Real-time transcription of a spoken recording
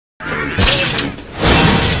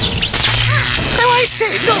So I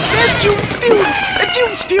said, look, there's June Spume.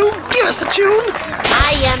 June Spume, give us a tune.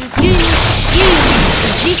 I am June Spume.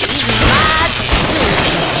 This is my tune.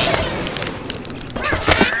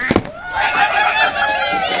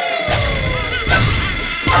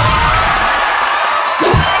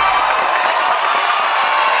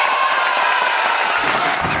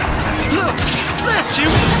 Look, there's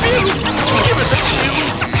June Spume. Give us a tune.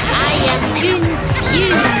 I am June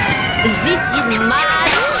Spume. This is my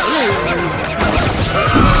tune.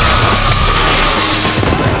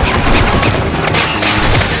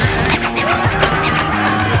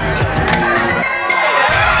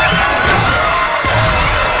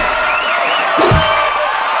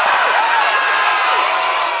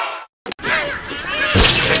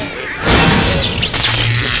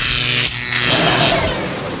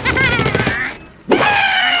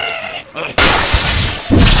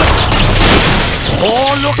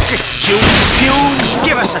 Oh, look, it's June Spume.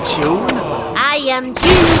 Give us a tune. I am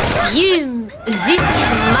June Spume. This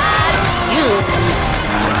is my tune.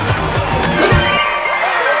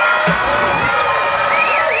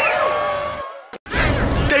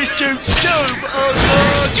 There's June Spume. Oh,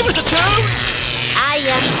 God, give us a tune. I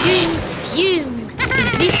am June Spume.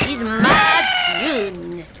 This is my tune.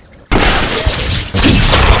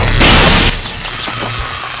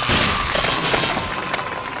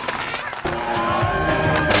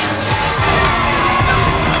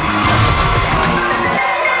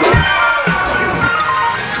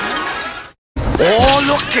 Oh,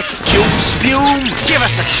 look, it's June Spume. Give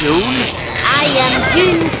us a tune. I am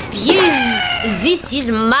June Spume. This is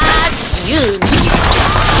my tune.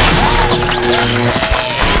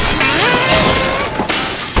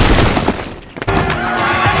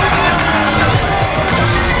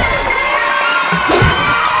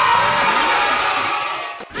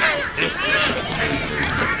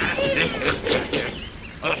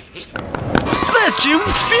 There's June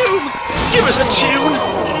Spume. Give us a tune.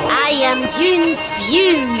 I am June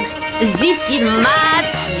Spume. This is my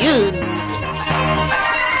tune.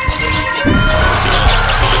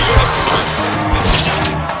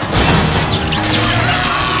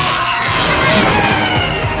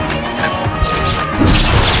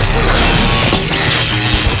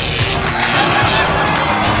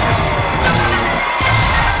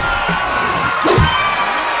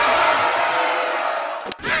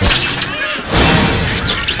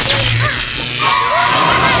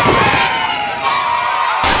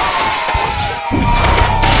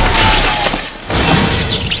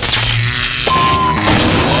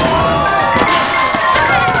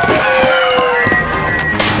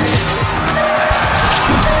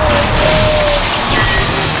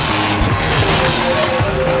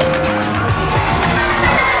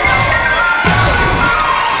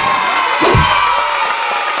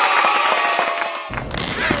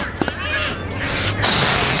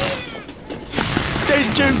 There's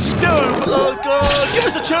June Spume. Oh, God, give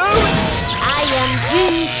us a tune. I am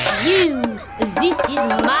June Spume. This is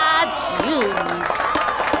my tune.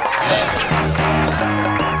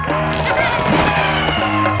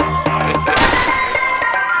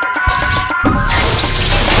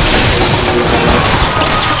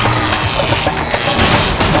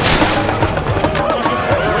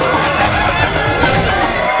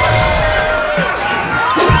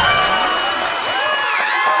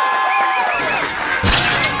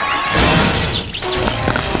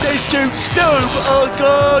 There's June Spume. Oh,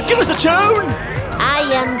 God, give us a tune. I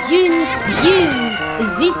am June Spume.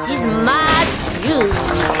 This is my tune.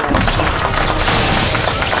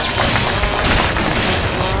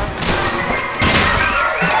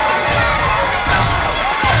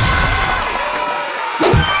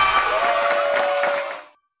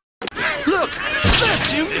 Look, there's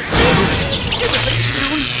June Spume. Give us a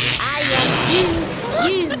tune. I am June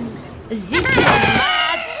Spume. This is my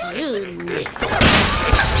tune.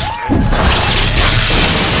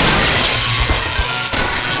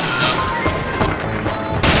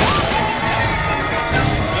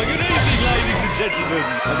 Good evening, ladies and gentlemen,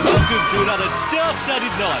 and welcome to another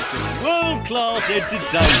star-studded night of world-class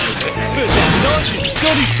entertainment. First up tonight is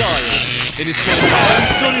Donny Style. In his spare time,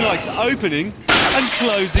 Donny likes opening and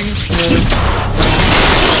closing.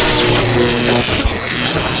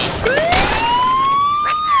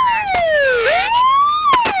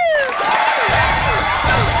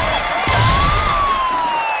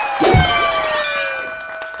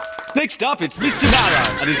 Next up, it's Mr.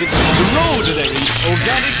 Marrow and his extraordinary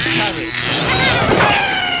organic carrot.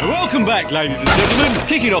 Welcome back, ladies and gentlemen.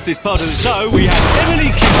 Kicking off this part of the show, we have Emily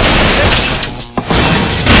King.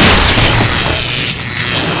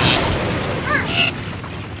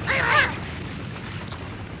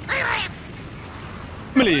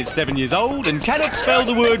 Emily is 7 years old and cannot spell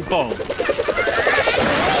the word bomb.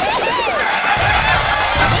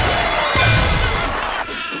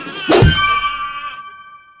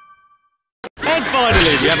 And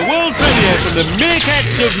finally, we have a world premiere from the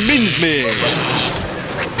Meerkats of Minsmere.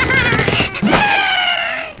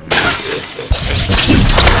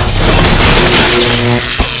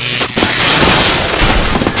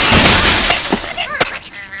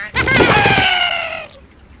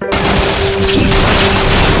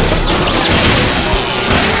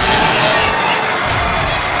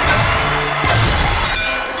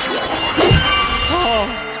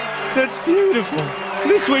 That's beautiful.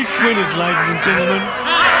 This week's winners, ladies and gentlemen.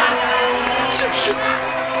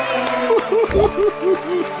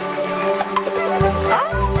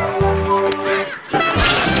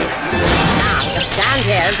 Just stand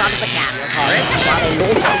here in front of the cameras, Horace, while they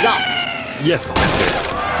launch the yacht. Yes, Auntie.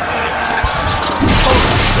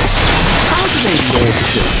 How do they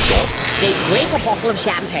launch a yacht? They break a bottle of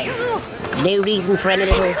champagne. No reason for any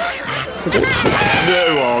little accident.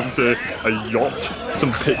 No, Auntie. A yacht,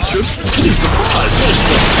 some pictures, be surprised.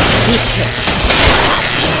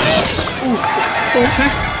 Auntie,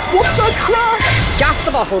 what's that crash? Just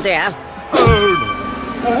the bottle, dear. Oh,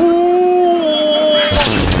 no.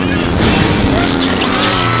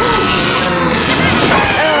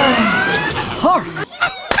 Horace.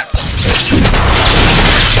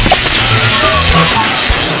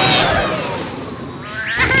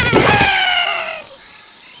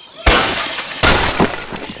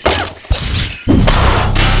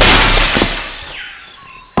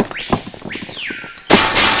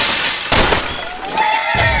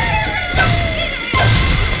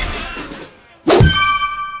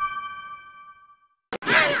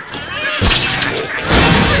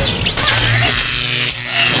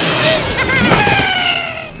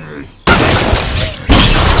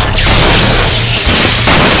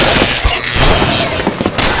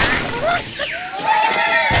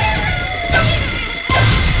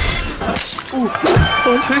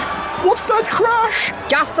 Auntie, what's that crash?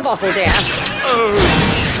 Just the bottle, dear.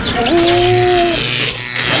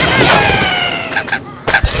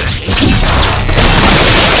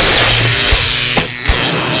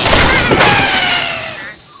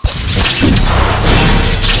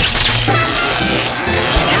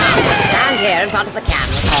 Stand here in front of the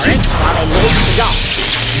cameras, Horace, while they launch the yacht.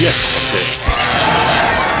 Yes,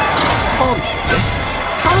 Auntie. Auntie,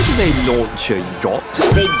 how do they launch a yacht?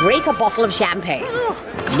 They break a bottle of champagne.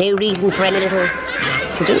 No reason for any little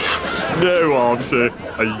accidents. No, Auntie.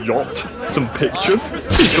 A yacht, some pictures,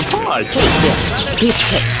 be surprised. Cake, dear. Piece of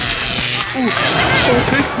cake.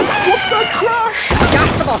 Auntie, what's that crash?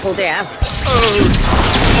 Just the bottle, dear.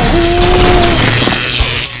 Oh.